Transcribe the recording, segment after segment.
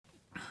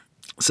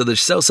So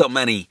there's so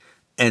many,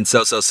 and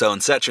so,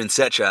 and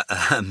cetera,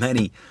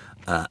 many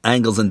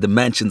angles and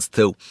dimensions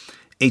to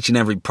each and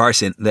every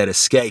person that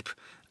escape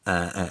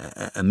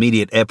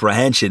immediate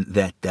apprehension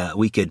that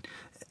we could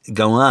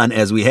go on,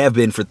 as we have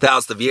been for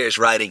thousands of years,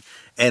 writing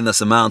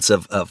endless amounts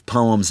of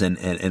poems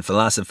and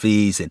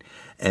philosophies and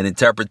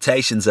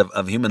interpretations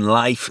of human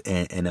life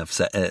and of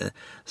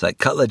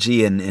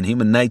psychology and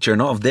human nature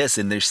and all of this,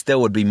 and there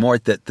still would be more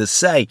to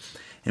say.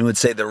 And would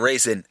say the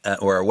reason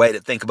or a way to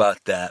think about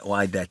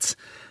why that's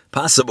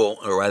possible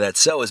or why that's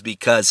so is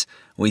because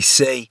we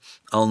see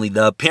only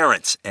the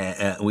appearance.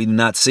 We do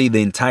not see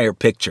the entire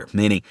picture,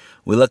 meaning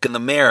we look in the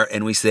mirror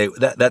and we say,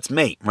 that's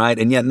me, right?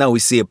 And yet, no, we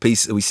see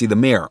the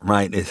mirror,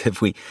 right?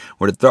 If we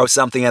were to throw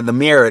something at the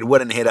mirror, it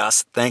wouldn't hit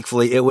us.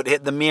 Thankfully, it would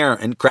hit the mirror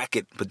and crack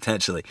it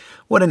potentially.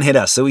 Wouldn't hit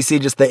us. So we see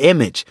just the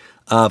image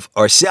of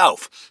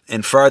ourselves.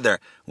 And further,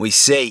 we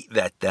see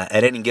that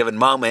at any given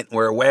moment,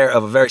 we're aware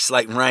of a very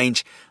slight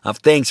range of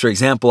things. For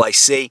example, I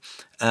see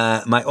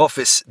my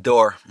office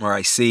door, or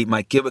I see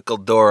my cubicle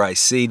door, I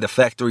see the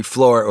factory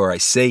floor, or I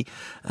see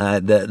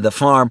the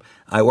farm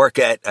I work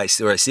at, I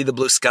see the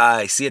blue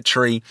sky, I see a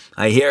tree,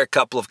 I hear a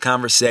couple of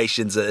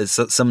conversations,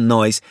 some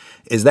noise.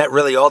 Is that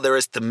really all there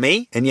is to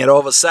me? And yet all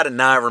of a sudden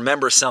now I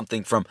remember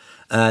something from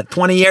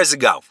 20 years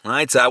ago,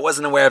 right? So I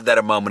wasn't aware of that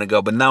a moment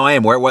ago, but now I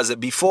am. Where was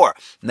it before?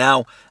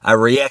 Now I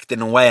react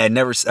in a way I've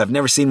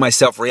never seen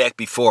myself react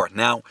before.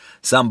 Now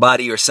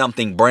somebody or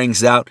something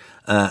brings out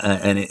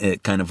an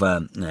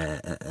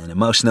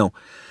emotional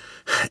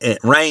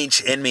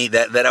range in me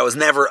that I was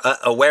never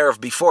aware of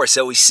before.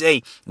 So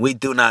we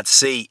do not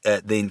see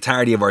the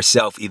entirety of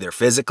ourselves either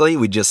physically.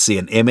 We just see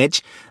an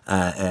image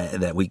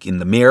that we in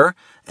the mirror,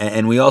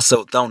 and we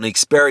also don't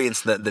experience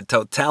the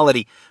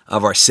totality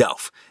of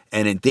ourself.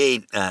 And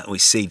indeed, we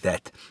see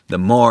that the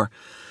more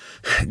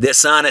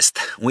dishonest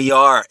we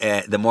are,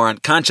 the more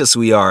unconscious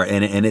we are,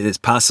 and it is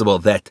possible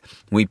that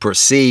we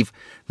perceive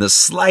the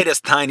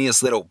slightest,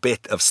 tiniest little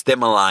bit of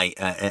stimuli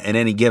at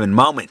any given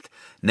moment.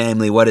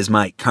 Namely, what is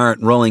my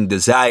current ruling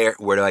desire?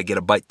 Where do I get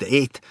a bite to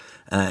eat?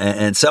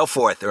 And so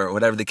forth, or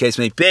whatever the case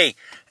may be.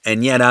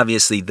 And yet,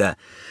 obviously, the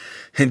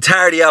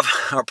entirety of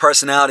our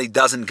personality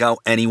doesn't go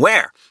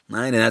anywhere,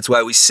 right? And that's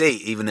why we see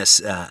even this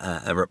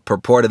a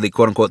purportedly,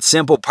 quote-unquote,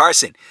 simple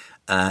person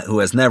who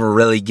has never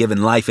really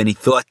given life any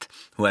thought,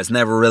 who has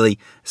never really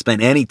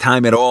spent any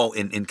time at all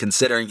in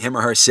considering him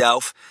or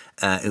herself,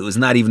 who is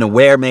not even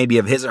aware maybe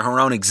of his or her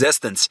own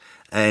existence,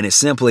 and is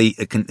simply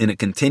in a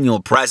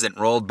continual present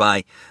rolled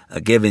by a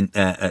given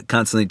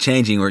constantly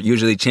changing or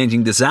usually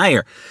changing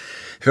desire.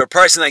 If a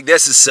person like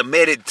this is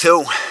submitted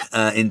to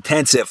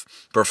intensive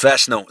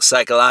professional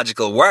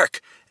psychological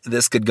work,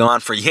 this could go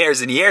on for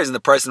years and years, and the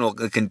person will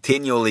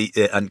continually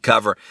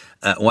uncover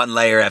one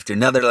layer after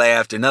another layer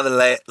after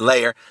another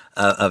layer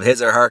of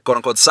his or her,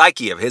 quote-unquote,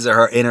 psyche, of his or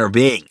her inner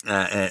being,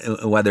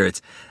 whether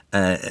it's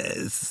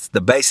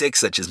the basics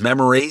such as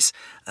memories,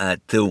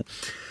 to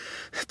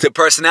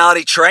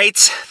personality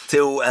traits,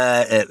 to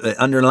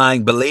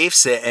underlying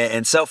beliefs,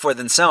 and so forth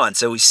and so on.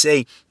 So we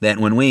see that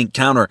when we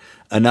encounter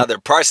another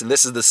person,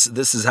 this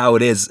is how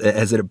it is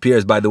as it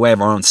appears by the way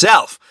of our own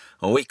self.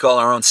 What we call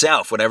our own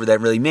self, whatever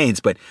that really means.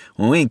 But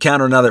when we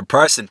encounter another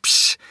person,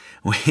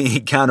 we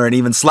encounter an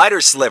even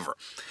slighter sliver.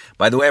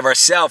 By the way of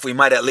ourself, we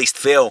might at least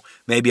feel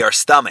maybe our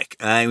stomach.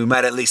 We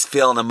might at least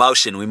feel an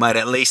emotion. We might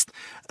at least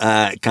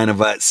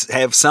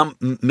have some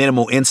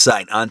minimal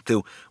insight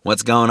onto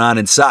what's going on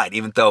inside,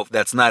 even though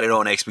that's not at all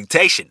an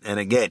expectation.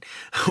 And again,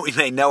 we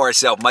may know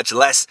ourselves much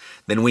less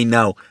than we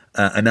know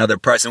another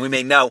person. We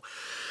may know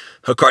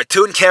a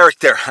cartoon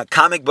character, a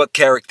comic book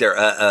character,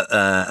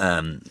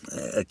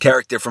 a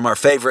character from our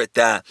favorite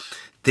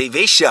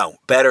TV show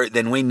better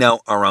than we know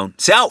our own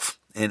self.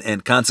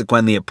 And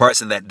consequently, a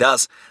person that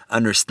does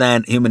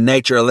understand human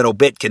nature a little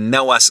bit can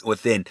know us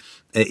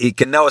it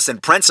can know us in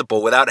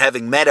principle without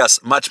having met us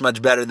much,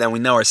 much better than we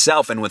know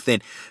ourselves. And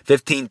within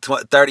 15,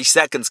 30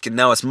 seconds can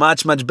know us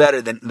much, much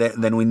better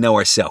than we know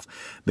ourselves.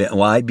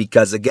 Why?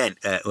 Because, again,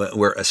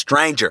 we're a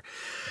stranger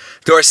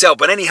to ourselves.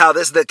 But anyhow,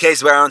 this is the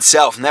case with our own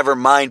self, never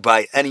mind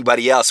by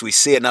anybody else. We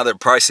see another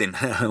person.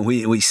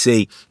 we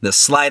see the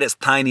slightest,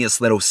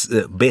 tiniest little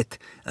bit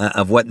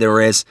of what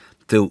there is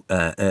to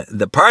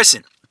the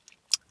person.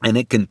 And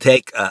it can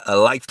take a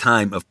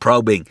lifetime of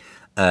probing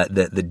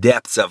the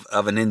depths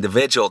of an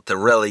individual to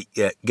really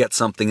get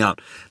something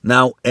out.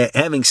 Now,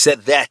 having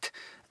said that,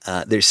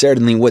 there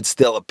certainly would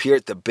still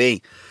appear to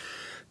be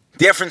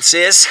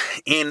differences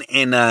in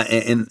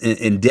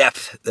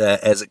depth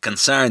as it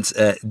concerns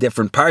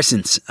different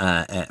persons,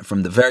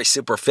 from the very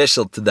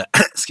superficial to the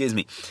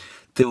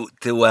to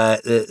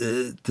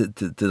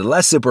the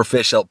less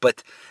superficial.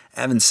 But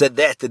having said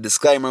that, the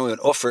disclaimer we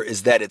would offer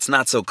is that it's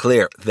not so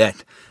clear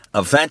that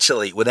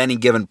eventually, with any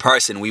given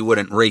person, we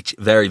wouldn't reach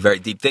very, very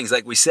deep things.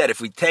 Like we said, if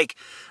we take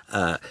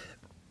a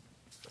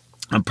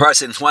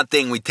person, it's one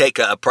thing we take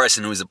a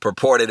person who's a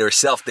purported or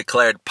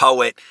self-declared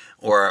poet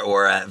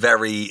or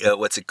very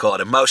what's it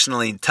called,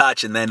 emotionally in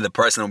touch, and then the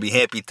person will be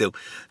happy to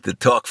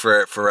talk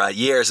for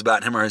years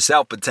about him or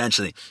herself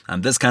potentially.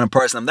 I'm this kind of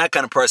person, I'm that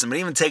kind of person. But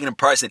even taking a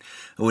person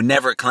who would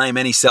never claim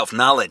any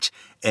self-knowledge,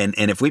 and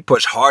if we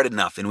push hard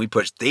enough and we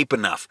push deep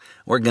enough,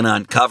 we're gonna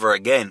uncover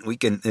again.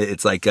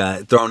 It's like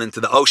thrown into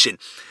the ocean.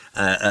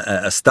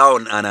 A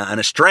stone on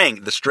a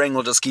string, the string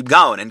will just keep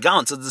going and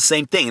going. So it's the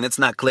same thing, and it's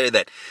not clear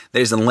that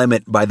there's a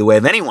limit by the way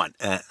of anyone,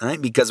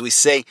 right? Because we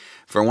say,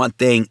 for one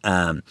thing,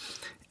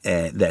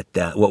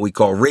 that what we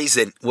call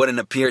reason wouldn't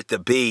appear to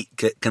be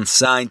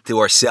consigned to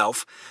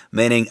ourself,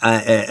 meaning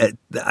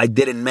I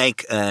didn't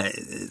make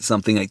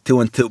something like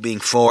 2 and 2 being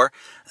 4.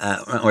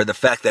 Or the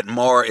fact that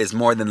more is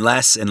more than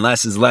less and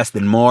less is less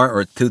than more,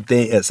 or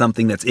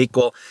something that's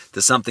equal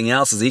to something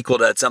else is equal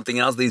to something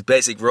else. These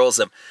basic rules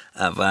of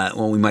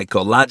what we might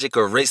call logic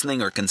or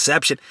reasoning or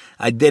conception,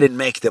 I didn't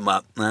make them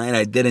up. Right?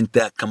 I didn't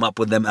come up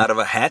with them out of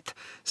a hat.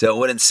 So it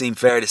wouldn't seem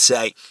fair to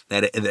say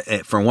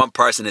that for one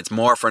person it's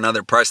more, for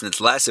another person it's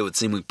less. It would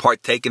seem we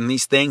partake in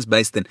these things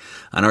based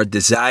on our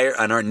desire,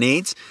 on our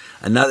needs.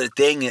 Another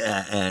thing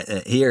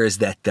here is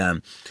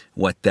that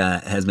what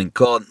has been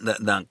called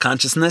the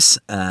unconsciousness,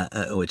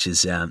 which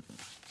is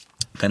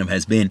kind of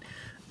has been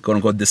quote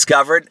unquote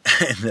discovered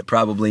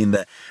probably in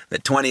the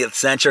 20th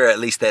century, or at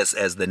least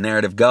as the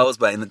narrative goes,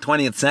 but in the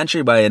 20th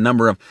century by a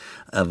number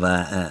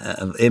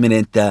of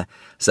eminent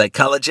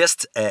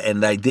psychologists,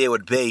 and the idea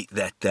would be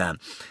that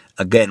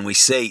again, we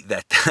say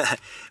that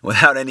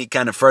without any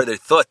kind of further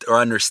thought or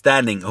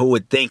understanding, who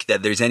would think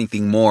that there's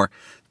anything more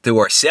to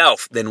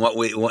ourselves than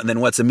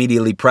what's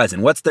immediately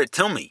present? What's there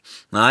to me?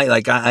 Right?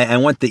 Like I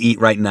want to eat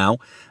right now.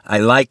 I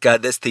like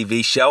this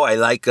TV show. I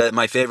like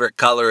my favorite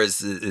color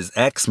is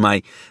X.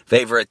 My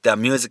favorite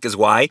music is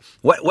Y.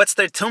 What's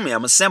there to me?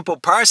 I'm a simple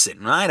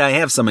person, right? I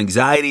have some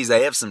anxieties. I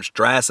have some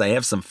stress. I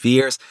have some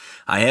fears.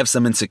 I have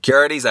some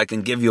insecurities. I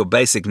can give you a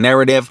basic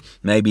narrative.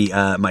 Maybe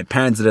my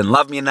parents didn't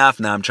love me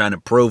enough. Now I'm trying to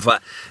prove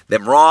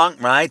them wrong,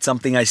 right?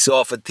 Something I saw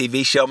off a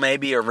TV show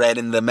maybe, or read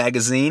in the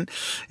magazine,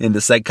 in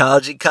the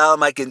psychology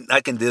column. I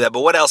can do that.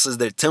 But what else is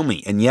there to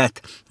me? And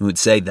yet we would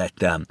say that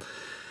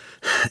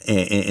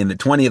in the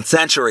 20th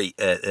century,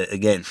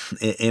 again,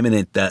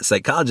 eminent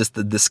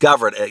psychologists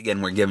discovered,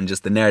 again, we're given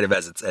just the narrative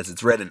as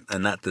it's written,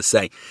 and not to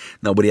say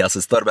nobody else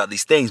has thought about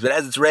these things, but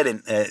as it's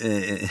written,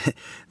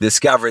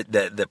 discovered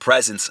the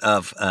presence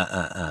of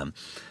a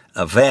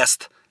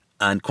vast,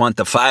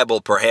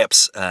 unquantifiable,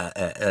 perhaps,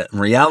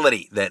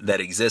 reality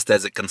that exists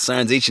as it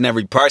concerns each and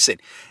every person,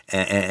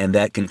 and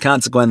that can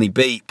consequently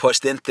be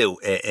pushed into,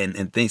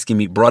 and things can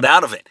be brought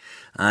out of it.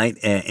 Right?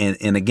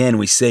 And again,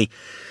 we see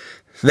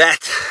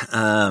that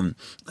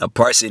a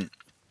person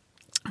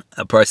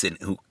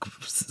who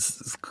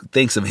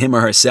thinks of him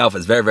or herself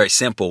as very, very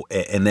simple,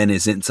 and then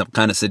is in some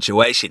kind of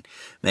situation,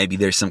 maybe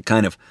there's some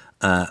kind of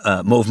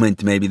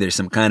movement, maybe there's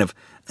some kind of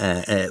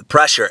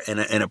pressure, and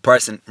a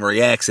person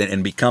reacts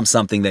and becomes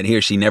something that he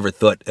or she never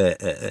thought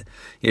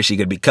he or she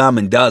could become,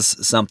 and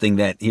does something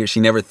that he or she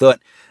never thought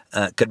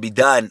could be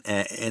done,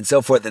 and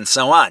so forth and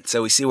so on.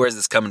 So we see where's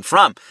this coming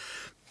from.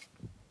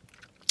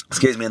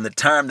 And the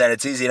term that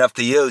it's easy enough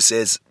to use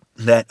is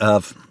that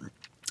of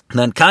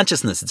the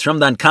unconsciousness. It's from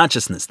the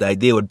unconsciousness. The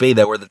idea would be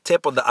that we're the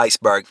tip of the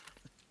iceberg.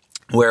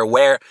 We're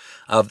aware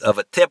of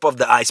a tip of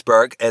the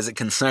iceberg as it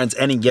concerns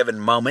any given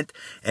moment,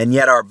 and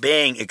yet our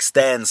being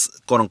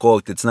extends, quote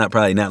unquote, it's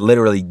probably not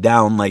literally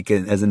down like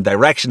as in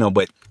directional,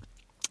 but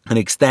it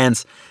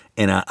extends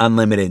in an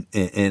unlimited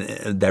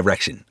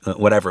direction,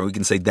 whatever, we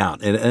can say down.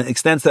 It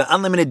extends to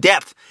unlimited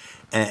depth,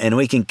 and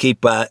we can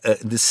keep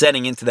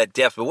descending into that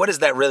depth. But what does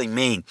that really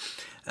mean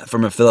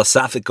from a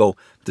philosophical,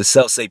 to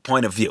say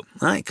point of view?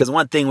 Right? Because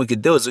one thing we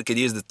could do is we could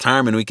use the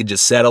term and we could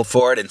just settle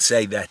for it and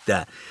say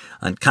that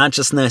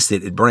unconsciousness,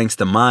 it brings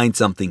to mind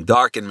something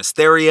dark and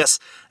mysterious,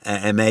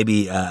 and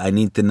maybe I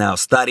need to now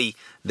study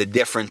the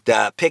different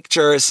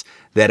pictures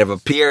that have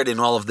appeared in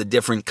all of the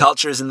different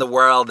cultures in the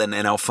world, and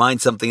I'll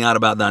find something out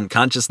about the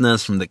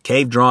unconsciousness from the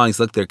cave drawings.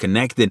 Look, they're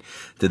connected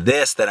to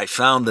this that I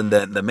found in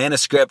the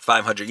manuscript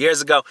 500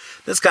 years ago.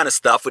 This kind of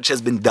stuff, which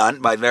has been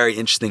done by very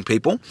interesting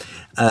people.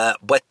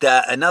 But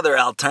another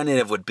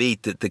alternative would be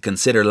to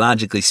consider,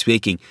 logically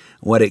speaking,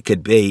 what it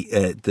could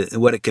be,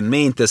 what it can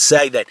mean to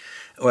say that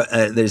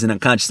there's an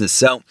unconsciousness.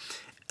 So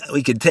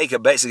we could take a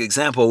basic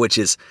example, which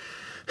is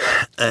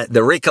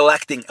the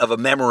recollecting of a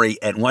memory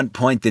at one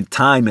point in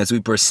time as we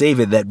perceive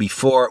it that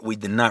before we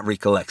did not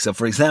recollect. So,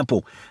 for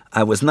example,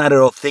 I was not at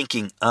all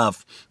thinking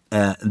of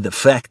the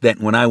fact that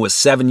when I was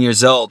 7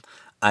 years old,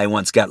 I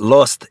once got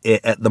lost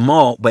at the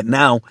mall, but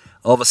now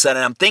all of a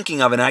sudden I'm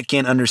thinking of it and I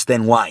can't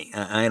understand why.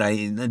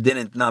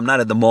 I'm not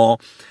at the mall.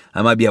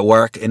 I might be at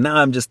work, and now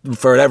I'm just,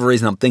 for whatever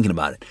reason, I'm thinking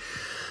about it.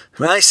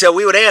 Right? So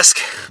we would ask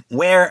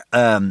where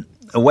a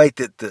way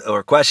or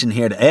a question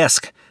here to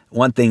ask.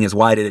 One thing is,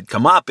 why did it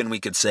come up? And we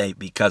could say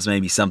because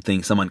maybe some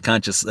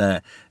unconscious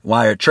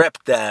wire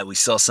tripped. We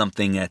saw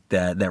something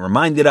that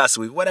reminded us.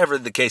 Whatever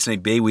the case may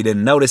be, we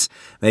didn't notice.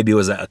 Maybe it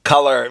was a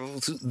color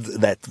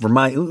that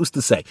who's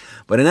to say?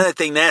 But another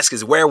thing to ask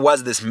is, where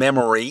was this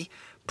memory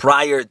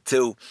prior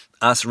to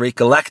us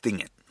recollecting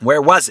it?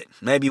 Where was it?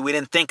 Maybe we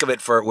didn't think of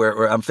it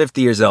I'm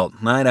 50 years old,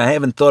 right? I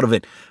haven't thought of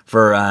it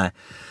for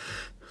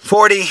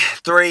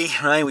 43,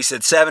 right? We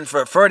said 7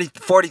 for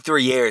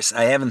 43 years.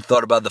 I haven't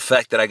thought about the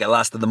fact that I got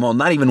lost at the mall,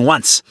 not even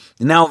once.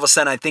 And now all of a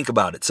sudden I think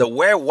about it. So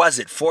where was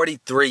it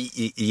 43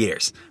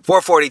 years?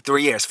 For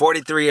 43 years.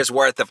 43 years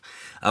worth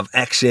of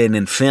action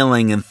and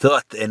feeling and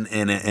thought and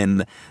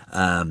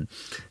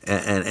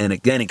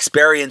again,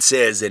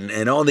 experiences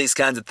and all these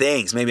kinds of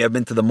things. Maybe I've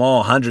been to the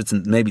mall hundreds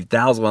and maybe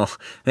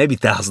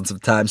thousands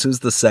of times. Who's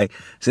to say?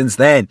 Since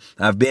then,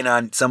 I've been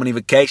on so many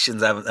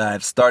vacations.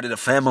 I've started a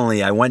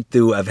family.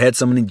 I've had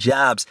so many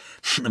jobs.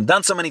 I've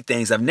done so many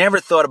things. I've never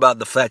thought about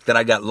the fact that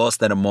I got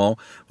lost at a mall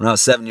when I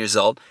was 7 years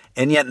old.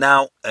 And yet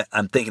now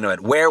I'm thinking of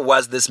it. Where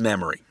was this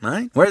memory?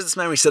 Right? Where's this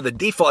memory? So the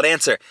default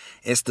answer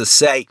is to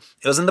say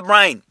it was in the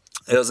brain.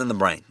 It was in the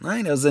brain.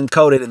 Right? It was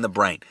encoded in the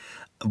brain.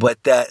 But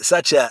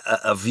such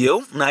a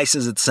view, nice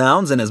as it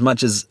sounds, and as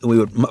much as we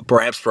would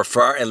perhaps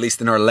prefer, at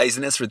least in our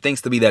laziness, for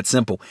things to be that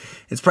simple,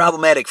 it's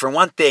problematic. For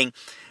one thing,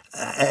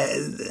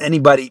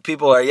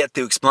 people are yet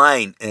to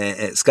explain,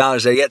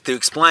 scholars are yet to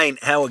explain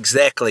how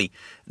exactly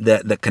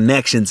the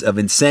connections of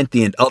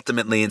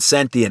ultimately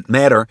insentient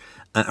matter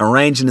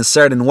arranged in a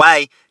certain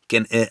way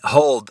can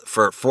hold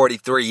for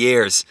 43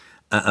 years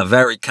a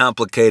very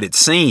complicated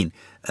scene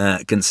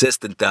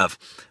consistent of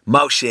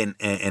motion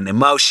and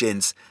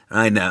emotions.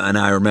 And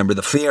I remember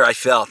the fear I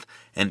felt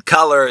and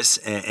colors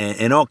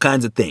and all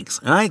kinds of things.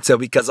 All right, so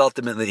because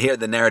ultimately here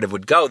the narrative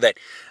would go that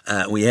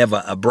we have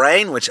a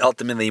brain which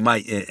ultimately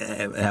might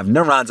have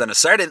neurons on a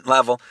certain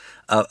level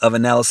of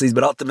analyses,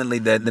 but ultimately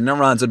the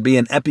neurons would be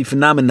an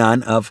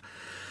epiphenomenon of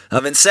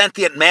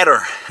insentient matter,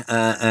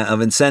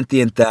 of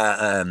insentient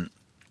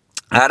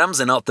atoms,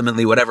 and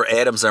ultimately whatever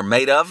atoms are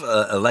made of,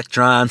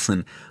 electrons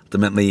and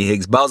ultimately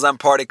Higgs boson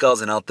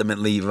particles, and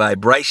ultimately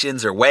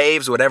vibrations or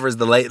waves, whatever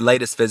the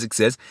latest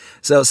physics is.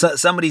 So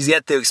somebody's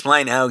yet to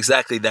explain how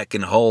exactly that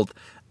can hold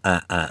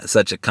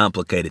such a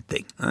complicated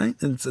thing. All right?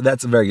 And so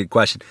that's a very good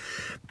question.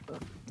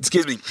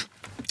 Excuse me.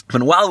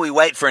 But while we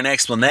wait for an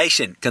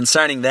explanation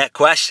concerning that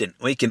question,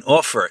 we can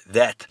offer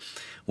that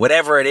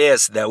whatever it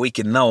is that we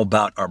can know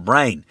about our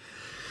brain,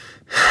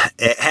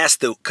 it has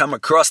to come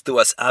across to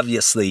us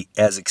obviously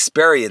as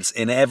experience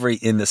in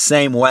the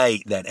same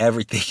way that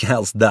everything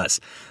else does.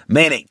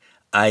 Meaning,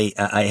 I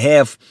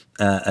have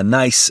a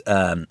nice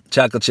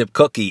chocolate chip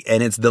cookie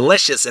and it's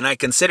delicious, and I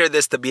consider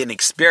this to be an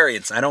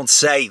experience. I don't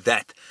say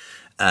that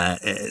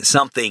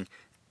something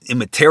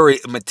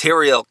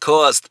immaterial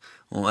caused.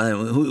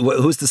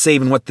 Who's to say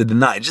even what to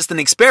deny? It's just an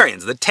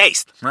experience, the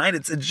taste, right?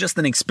 It's just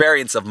an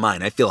experience of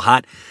mine. I feel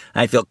hot,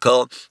 I feel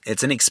cold.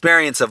 It's an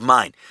experience of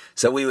mine.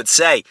 So we would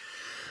say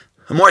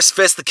a more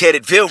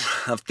sophisticated view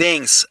of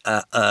things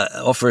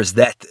offers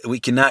that we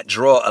cannot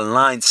draw a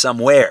line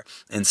somewhere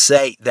and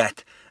say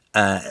that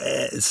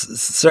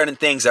certain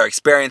things are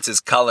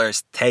experiences,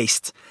 colors,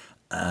 taste,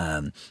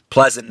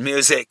 pleasant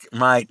music,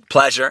 right,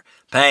 pleasure,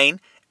 pain,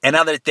 and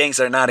other things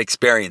are not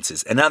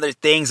experiences. And other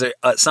things are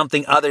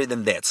something other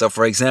than that. So,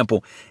 for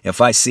example,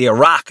 if I see a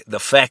rock, the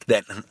fact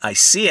that I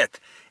see it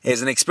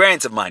is an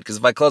experience of mine. Because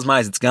if I close my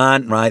eyes, it's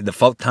gone, right? The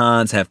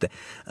photons have to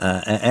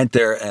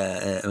enter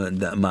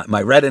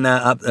my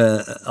retina,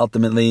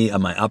 ultimately,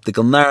 my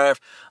optical nerve,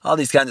 all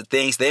these kinds of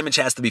things. The image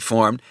has to be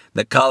formed.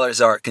 The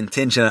colors are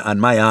contingent on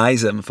my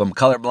eyes. If I'm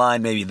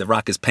colorblind, maybe the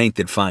rock is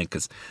painted fine,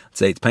 because let's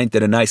say it's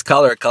painted a nice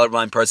color. A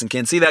colorblind person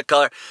can't see that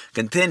color.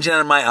 Contingent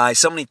on my eyes,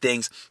 so many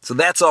things. So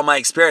that's all my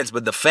experience.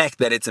 But the fact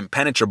that it's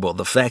impenetrable,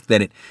 the fact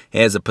that it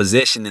has a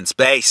position in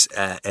space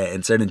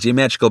and certain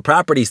geometrical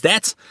properties,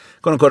 that's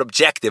quote-unquote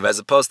objective, as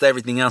opposed to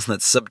everything else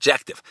that's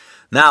subjective.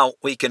 Now,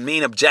 we can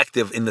mean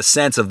objective in the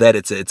sense of that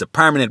it's a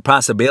permanent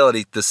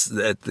possibility,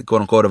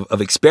 quote-unquote, of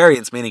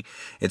experience, meaning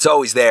it's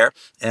always there,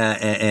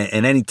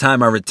 and any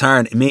time I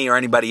return, me or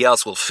anybody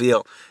else will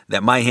feel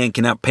that my hand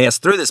cannot pass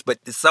through this, but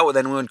so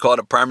then we would call it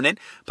a permanent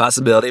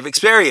possibility of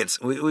experience.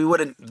 We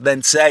wouldn't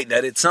then say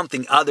that it's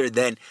something other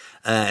than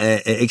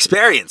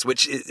experience,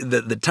 which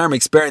the term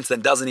experience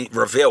then doesn't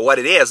reveal what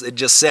it is. It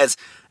just says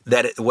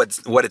that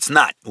what it's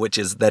not, which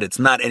is that it's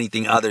not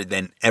anything other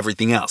than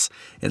everything else.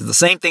 It's the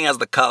same thing as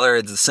the color.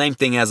 It's the same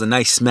thing as a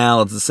nice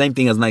smell. It's the same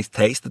thing as nice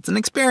taste. It's an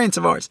experience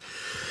of ours.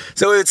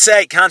 So we would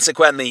say,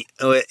 consequently,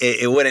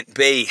 it wouldn't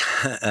be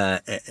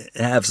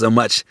have so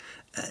much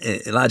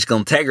logical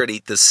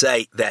integrity to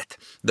say that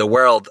the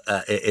world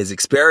is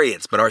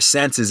experience, but our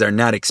senses are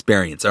not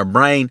experience. Our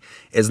brain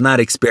is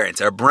not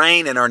experience. Our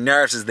brain and our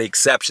nerves is the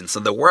exception. So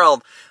the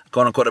world,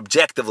 quote unquote,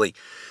 objectively,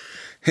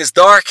 is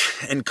dark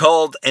and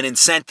cold and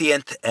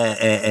insentient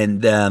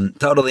and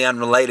totally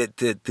unrelated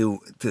to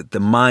the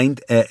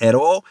mind at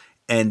all.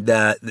 And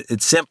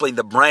it's simply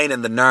the brain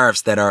and the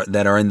nerves that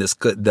are in this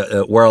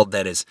world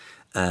that is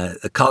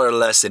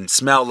colorless and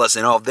smellless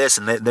and all of this,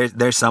 and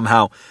they're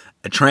somehow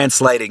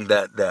translating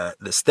the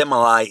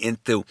stimuli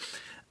into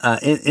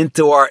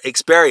our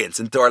experience,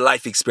 into our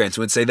life experience.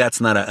 We'd say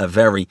that's not a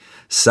very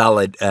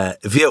solid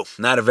view,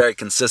 not a very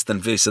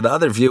consistent view. So the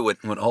other view would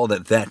hold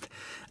that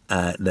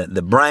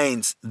the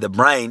brain,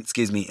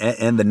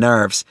 and the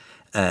nerves,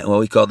 what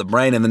we call the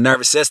brain and the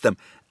nervous system,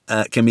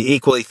 can be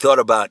equally thought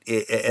about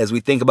as we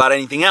think about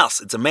anything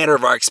else. It's a matter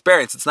of our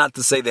experience. It's not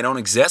to say they don't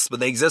exist, but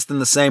they exist in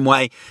the same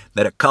way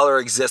that a color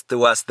exists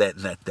to us, that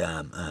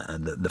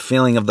the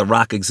feeling of the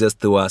rock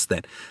exists to us,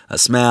 that a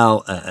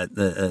smell,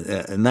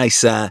 a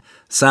nice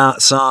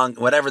song,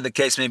 whatever the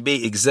case may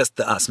be, exists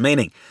to us.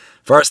 Meaning,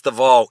 first of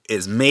all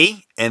is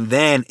me, and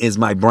then is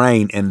my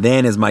brain, and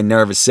then is my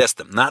nervous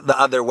system, not the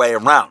other way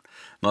around.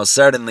 Most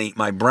certainly,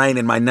 my brain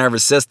and my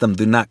nervous system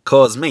do not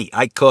cause me.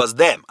 I cause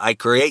them. I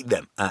create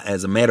them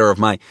as a matter of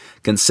my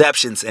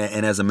conceptions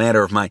and as a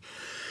matter of my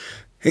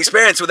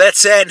experience. With that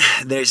said,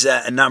 there's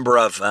a number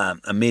of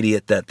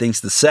immediate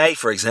things to say.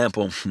 For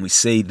example, we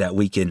see that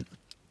we can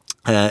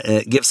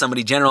give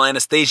somebody general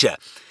anesthesia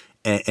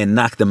and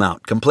knock them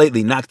out,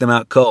 completely knock them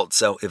out cold.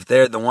 So if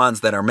they're the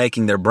ones that are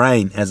making their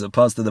brain as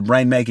opposed to the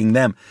brain making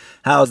them,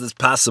 how is this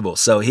possible?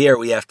 So here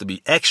we have to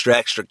be extra,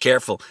 extra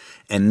careful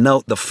and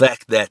note the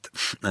fact that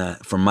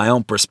from my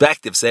own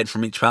perspective, said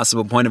from each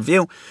possible point of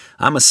view,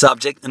 I'm a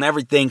subject and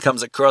everything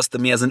comes across to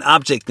me as an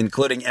object,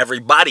 including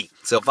everybody.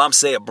 So if I'm,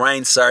 say, a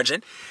brain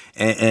surgeon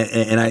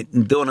and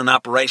I'm doing an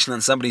operation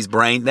on somebody's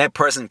brain, that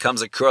person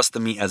comes across to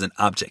me as an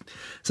object.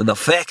 So the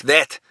fact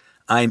that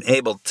I'm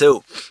able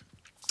to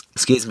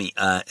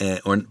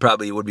or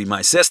probably it would be my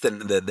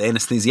assistant, the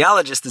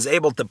anesthesiologist, is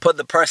able to put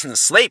the person to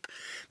sleep.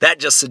 That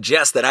just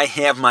suggests that I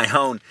have my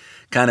own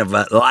kind of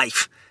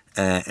life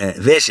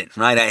vision,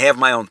 right? I have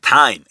my own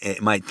time.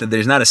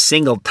 There's not a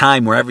single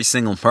time where every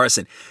single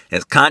person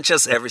is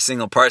conscious. Every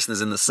single person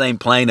is in the same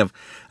plane of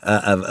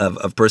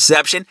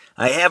perception.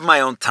 I have my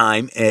own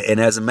time,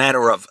 and as a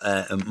matter of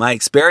my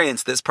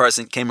experience, this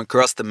person came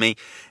across to me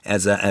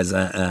as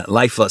a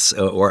lifeless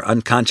or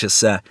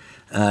unconscious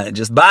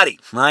just body,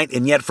 right?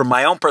 And yet from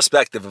my own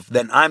perspective, if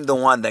then I'm the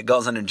one that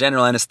goes under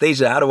general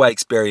anesthesia, how do I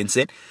experience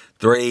it?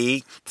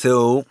 3,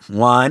 2,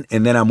 1,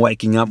 and then I'm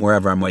waking up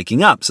wherever I'm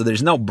waking up. So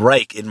there's no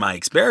break in my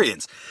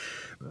experience.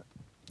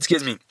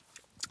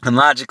 And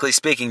logically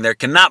speaking, there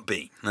cannot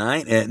be,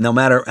 right? No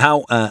matter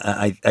how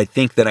I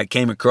think that I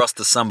came across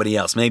to somebody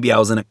else. Maybe I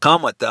was in a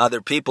coma to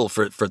other people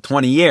for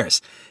 20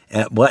 years.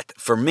 But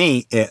for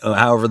me,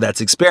 however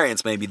that's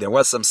experienced, maybe there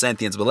was some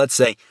sentience, but let's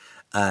say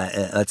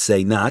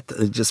not,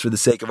 just for the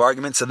sake of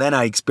argument. So then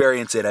I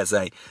experience it as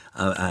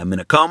I'm in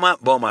a coma.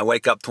 Boom, I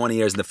wake up 20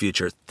 years in the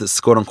future. This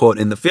quote unquote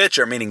in the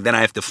future, meaning then I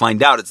have to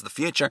find out it's the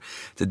future.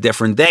 It's a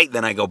different date.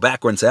 Then I go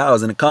backward and say, I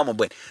was in a coma.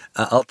 But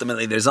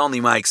ultimately, there's only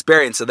my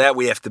experience. So that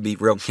we have to be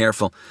real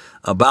careful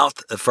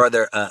about.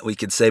 Further, we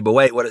could say, but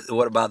wait,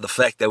 what about the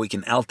fact that we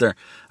can alter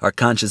our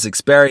conscious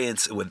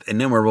experience with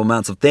innumerable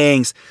amounts of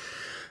things,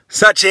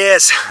 such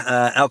as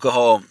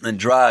alcohol and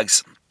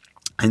drugs,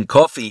 and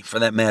coffee, for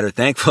that matter,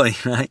 thankfully,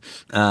 right?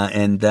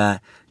 And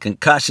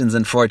concussions,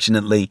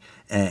 unfortunately,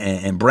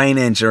 and brain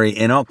injury,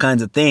 and all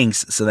kinds of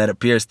things. So that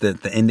appears to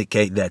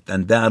indicate that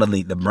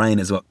undoubtedly the brain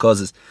is what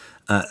causes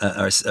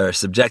our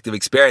subjective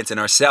experience in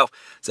ourself.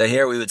 So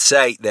here we would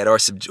say that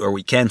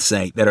we can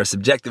say that our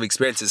subjective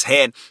experience is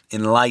had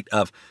in light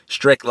of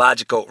strict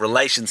logical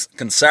relations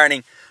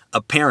concerning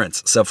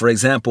appearance. So, for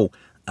example,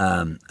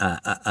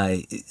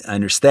 I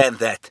understand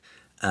that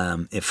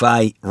if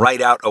I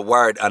write out a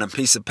word on a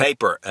piece of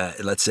paper,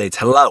 let's say it's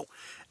hello,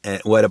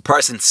 what a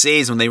person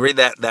sees when they read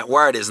that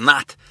word is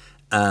not,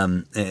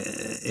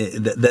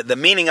 the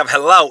meaning of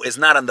hello is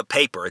not on the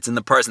paper. It's in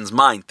the person's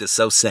mind to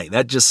so say.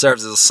 That just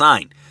serves as a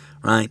sign,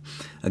 right?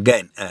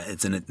 Again,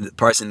 the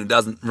person who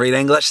doesn't read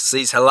English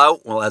sees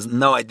hello, well, has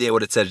no idea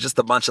what it says, just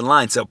a bunch of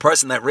lines. So a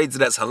person that reads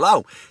it as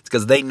hello, it's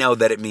because they know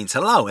that it means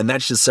hello, and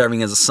that's just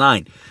serving as a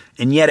sign.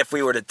 And yet if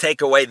we were to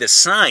take away the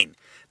sign,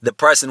 the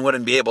person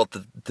wouldn't be able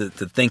to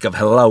think of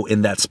hello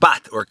in that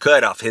spot, or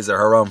could off his or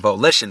her own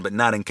volition, but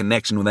not in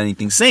connection with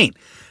anything seen.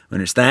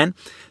 Understand?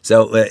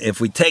 So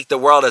if we take the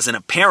world as an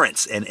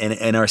appearance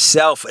and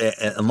ourself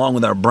along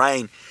with our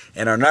brain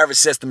and our nervous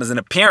system as an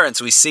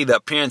appearance, we see the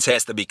appearance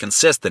has to be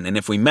consistent. And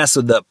if we mess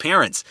with the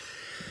appearance,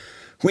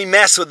 we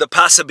mess with the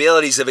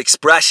possibilities of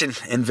expression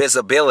and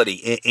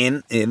visibility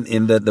in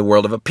the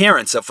world of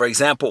appearance. So, for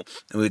example,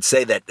 we would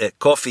say that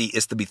coffee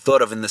is to be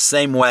thought of in the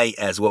same way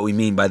as what we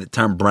mean by the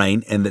term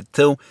brain, and the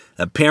two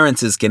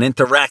appearances can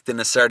interact in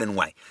a certain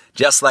way.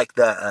 Just like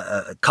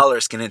the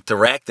colors can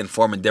interact and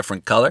form a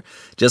different color,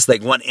 just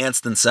like one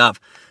instance of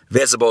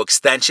visible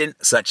extension,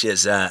 such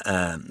as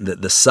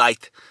the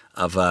sight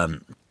of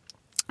a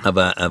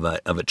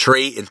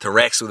tree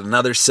interacts with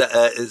another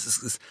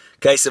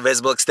case of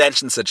visible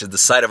extension, such as the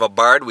sight of a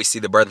bird. We see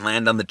the bird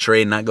land on the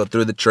tree and not go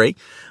through the tree.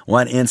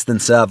 One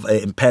instance of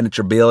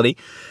impenetrability,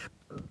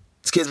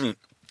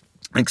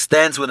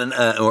 extends with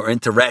or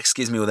interacts,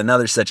 with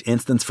another such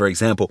instance. For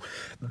example,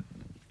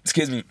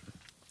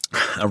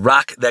 a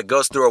rock that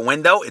goes through a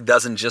window, it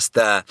doesn't just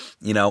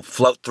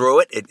float through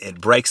it. It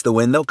breaks the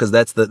window, because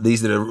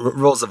these are the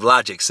rules of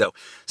logic. So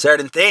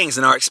certain things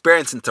in our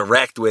experience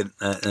interact with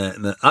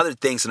the other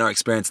things in our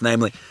experience,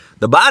 namely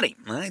the body.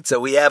 Right? So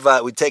we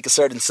take a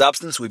certain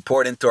substance, we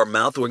pour it into our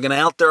mouth. We're going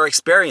to alter our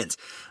experience.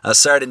 A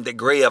certain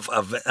degree of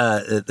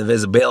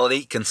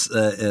visibility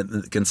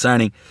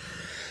concerning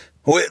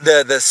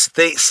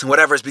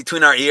whatever's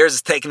between our ears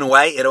is taken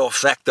away. It'll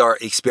affect our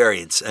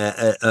experience,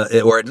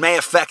 or it may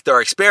affect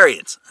our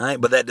experience,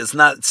 right? But that does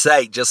not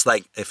say, just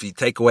like if you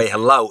take away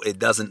hello,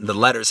 the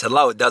letters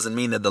hello, it doesn't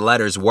mean that the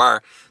letters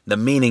were the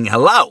meaning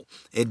hello.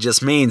 It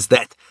just means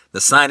that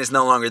the sign is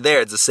no longer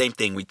there. It's the same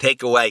thing. We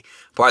take away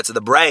parts of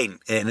the brain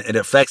and it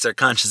affects our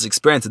conscious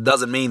experience. It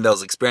doesn't mean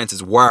those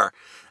experiences were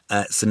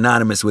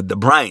synonymous with the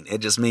brain. It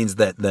just means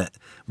that the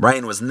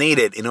brain was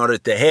needed in order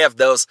to have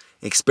those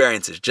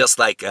experiences. Just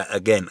like,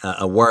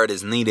 a word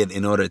is needed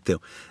in order to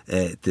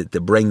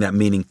bring that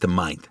meaning to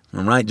mind.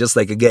 All right? Just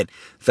like, again,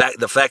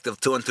 the fact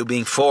of 2 and 2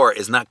 being 4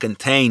 is not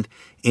contained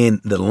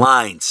in the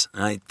lines.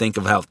 Right? Think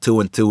of how 2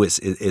 and 2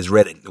 is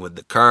written, with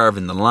the curve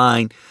and the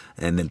line,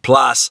 and then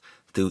plus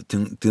two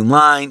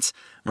lines.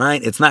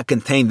 Right? It's not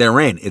contained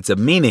therein. It's a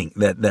meaning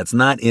that's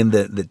not in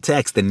the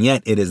text, and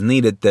yet it is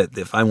needed that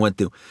if I want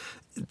to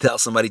tell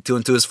somebody 2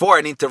 and 2 is 4,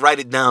 I need to write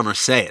it down or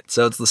say it.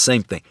 So it's the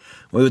same thing.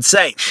 We would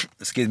say,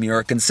 or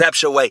a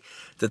conceptual way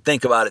to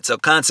think about it. So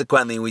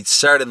consequently, we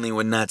certainly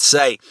would not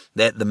say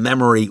that the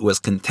memory was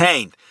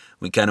contained.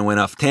 We kind of went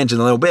off tangent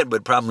a little bit,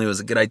 but probably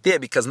was a good idea,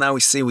 because now we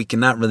see we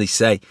cannot really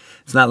say,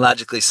 it's not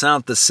logically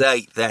sound to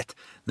say that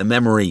the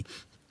memory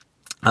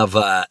of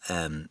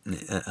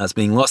us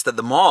being lost at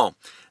the mall,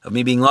 of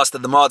me being lost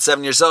at the mall at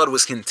 7 years old,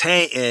 is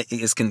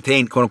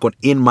contained, quote unquote,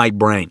 in my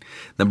brain.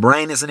 The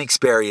brain is an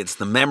experience.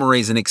 The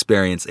memory is an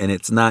experience, and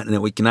it's not. And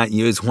we cannot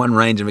use one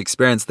range of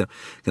experience to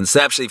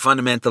conceptually,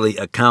 fundamentally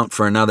account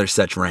for another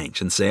such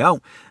range and say,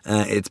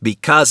 it's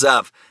because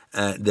of.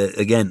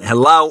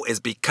 Hello is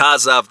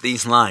because of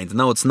these lines.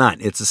 No, it's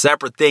not. It's a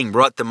separate thing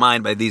brought to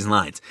mind by these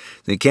lines.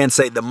 So you can't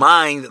say the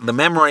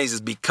memories is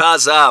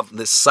because of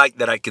this sight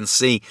that I can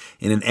see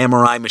in an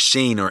MRI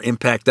machine or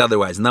impact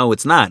otherwise. No,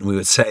 it's not. We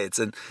would say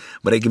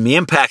but it can be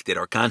impacted.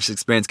 Our conscious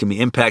experience can be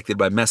impacted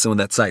by messing with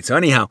that sight. So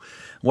anyhow,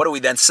 what do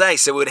we then say?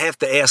 So we would have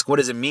to ask, what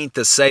does it mean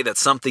to say that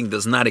something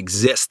does not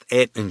exist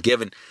at a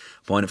given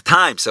point of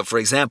time? So for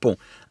example,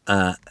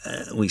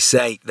 we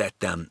say that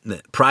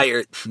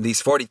prior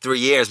these 43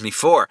 years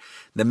before,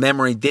 the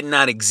memory did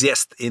not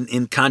exist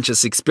in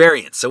conscious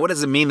experience. So what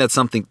does it mean that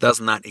something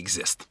does not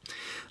exist?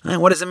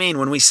 What does it mean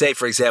when we say,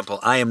 for example,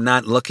 I am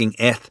not looking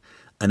at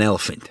an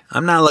elephant?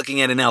 I'm not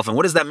looking at an elephant.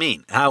 What does that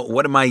mean?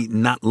 What am I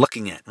not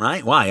looking at?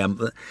 Right? Why?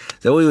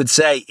 So we would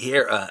say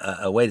here,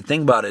 a way to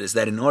think about it is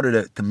that in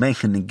order to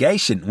make a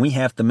negation, we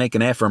have to make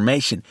an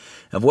affirmation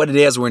of what it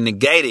is we're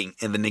negating,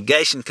 and the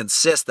negation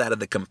consists out of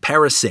the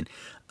comparison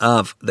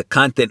of the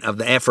content of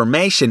the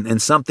affirmation and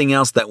something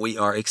else that we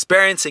are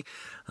experiencing.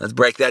 Let's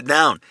break that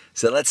down.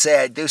 So let's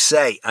say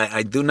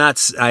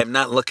I am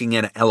not looking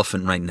at an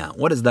elephant right now.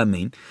 What does that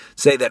mean?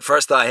 Say that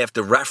first I have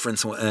to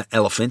reference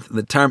elephant,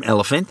 the term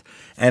elephant,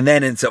 and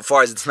then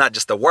insofar as it's not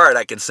just a word,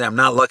 I can say I'm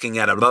not looking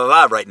at a blah,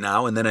 blah, blah right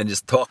now, and then I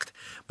just talked.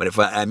 But if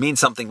I mean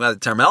something by the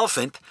term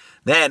elephant,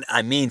 then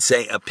I mean,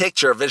 say, a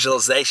picture, a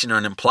visualization, or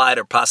an implied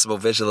or possible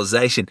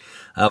visualization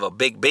of a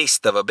big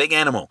beast, of a big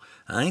animal,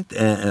 right?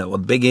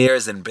 With big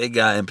ears and big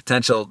and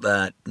potential,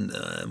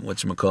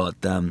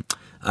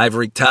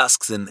 ivory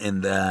tusks and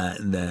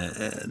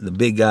the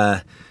big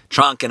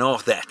trunk and all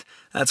of that.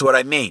 That's what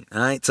I mean,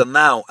 all right? So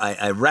now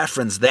I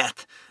reference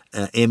that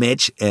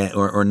image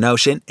or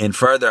notion, and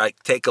further I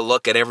take a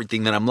look at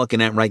everything that I'm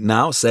looking at right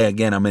now. Say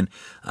again, I'm in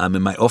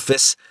my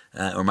office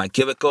or my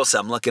cubicle, so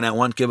I'm looking at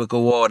one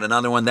cubicle wall and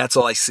another one. That's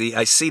all I see.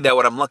 I see that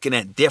what I'm looking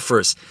at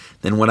differs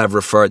than what I've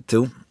referred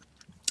to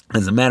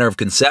as a matter of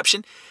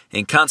conception,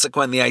 and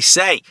consequently I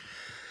say,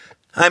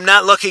 I'm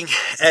not looking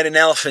at an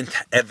elephant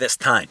at this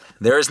time.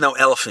 There is no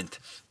elephant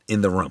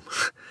in the room.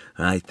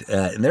 Right?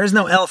 There is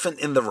no elephant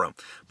in the room.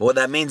 But what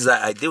that means is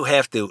that I do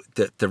have to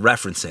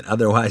reference it.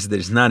 Otherwise,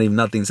 there's not even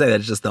nothing to say.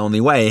 That's just the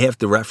only way. I have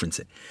to reference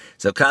it.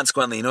 So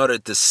consequently, in order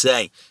to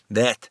say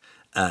that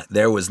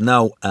there was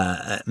no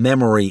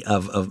memory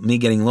of me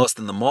getting lost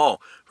in the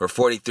mall for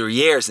 43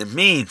 years, it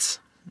means...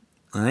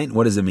 All right?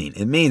 What does it mean?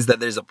 It means that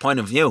there's a point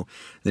of view,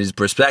 there's a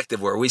perspective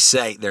where we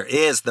say there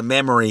is the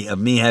memory of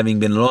me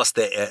having been lost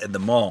at the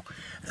mall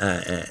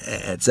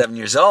at 7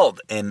 years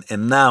old, and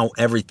now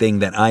everything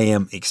that I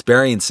am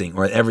experiencing,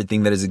 or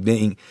everything that is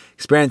being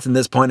experienced in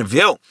this point of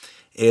view,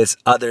 is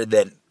other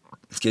than,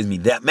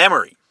 that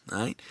memory.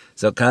 Right?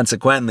 So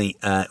consequently,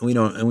 we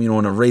don't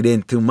want to read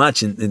in too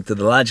much into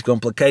the logical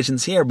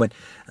implications here, but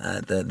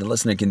the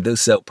listener can do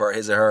so per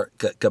his or her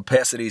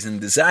capacities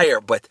and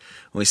desire. But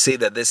we see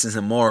that this is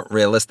a more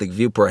realistic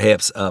view,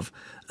 perhaps, of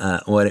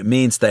what it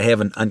means to have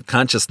an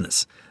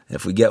unconsciousness,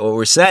 if we get what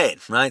we're saying.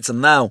 Right? So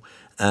now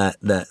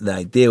the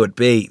idea would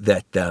be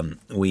that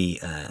we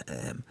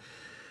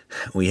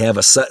have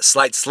a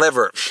slight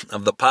sliver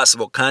of the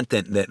possible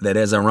content that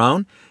is our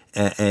own,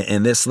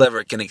 and this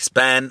sliver can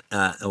expand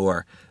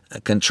or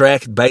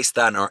contract based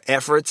on our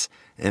efforts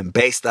and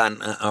based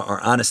on our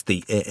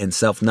honesty and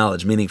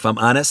self-knowledge. Meaning, if I'm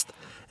honest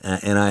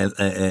and I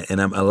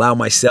allow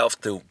myself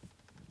to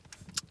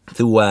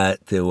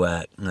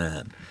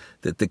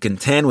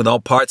contend with all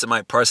parts of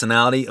my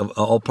personality, of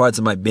all parts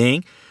of my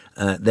being,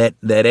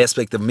 that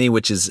aspect of me,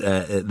 which is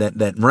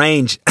that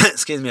range,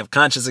 of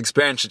conscious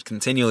experience, should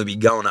continually be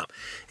going up,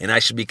 and I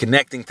should be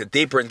connecting to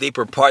deeper and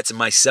deeper parts of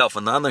myself.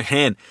 On the other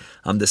hand,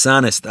 I'm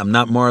dishonest, I'm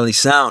not morally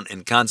sound,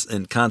 and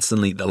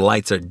constantly the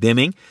lights are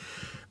dimming.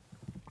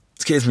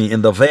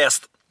 And the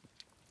vast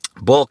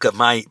bulk of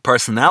my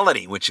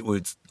personality, which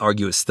would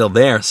argue is still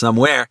there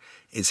somewhere,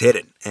 is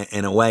hidden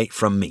and away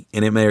from me.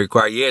 And it may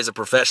require years of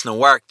professional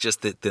work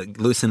just to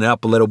loosen it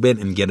up a little bit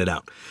and get it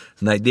out.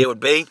 And the idea would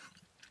be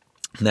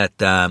that,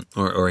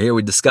 or here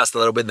we discussed a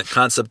little bit the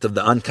concept of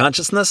the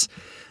unconsciousness.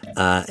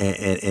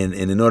 And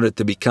in order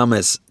to become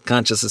as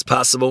conscious as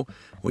possible,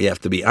 we have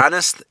to be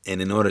honest.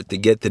 And in order to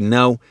get to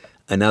know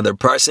another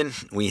person,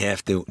 we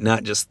have to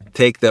not just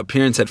take the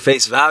appearance at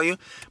face value,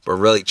 but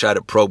really try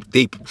to probe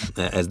deep,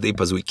 as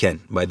deep as we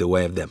can, by the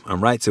way of them. All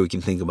right, so we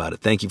can think about it.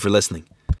 Thank you for listening.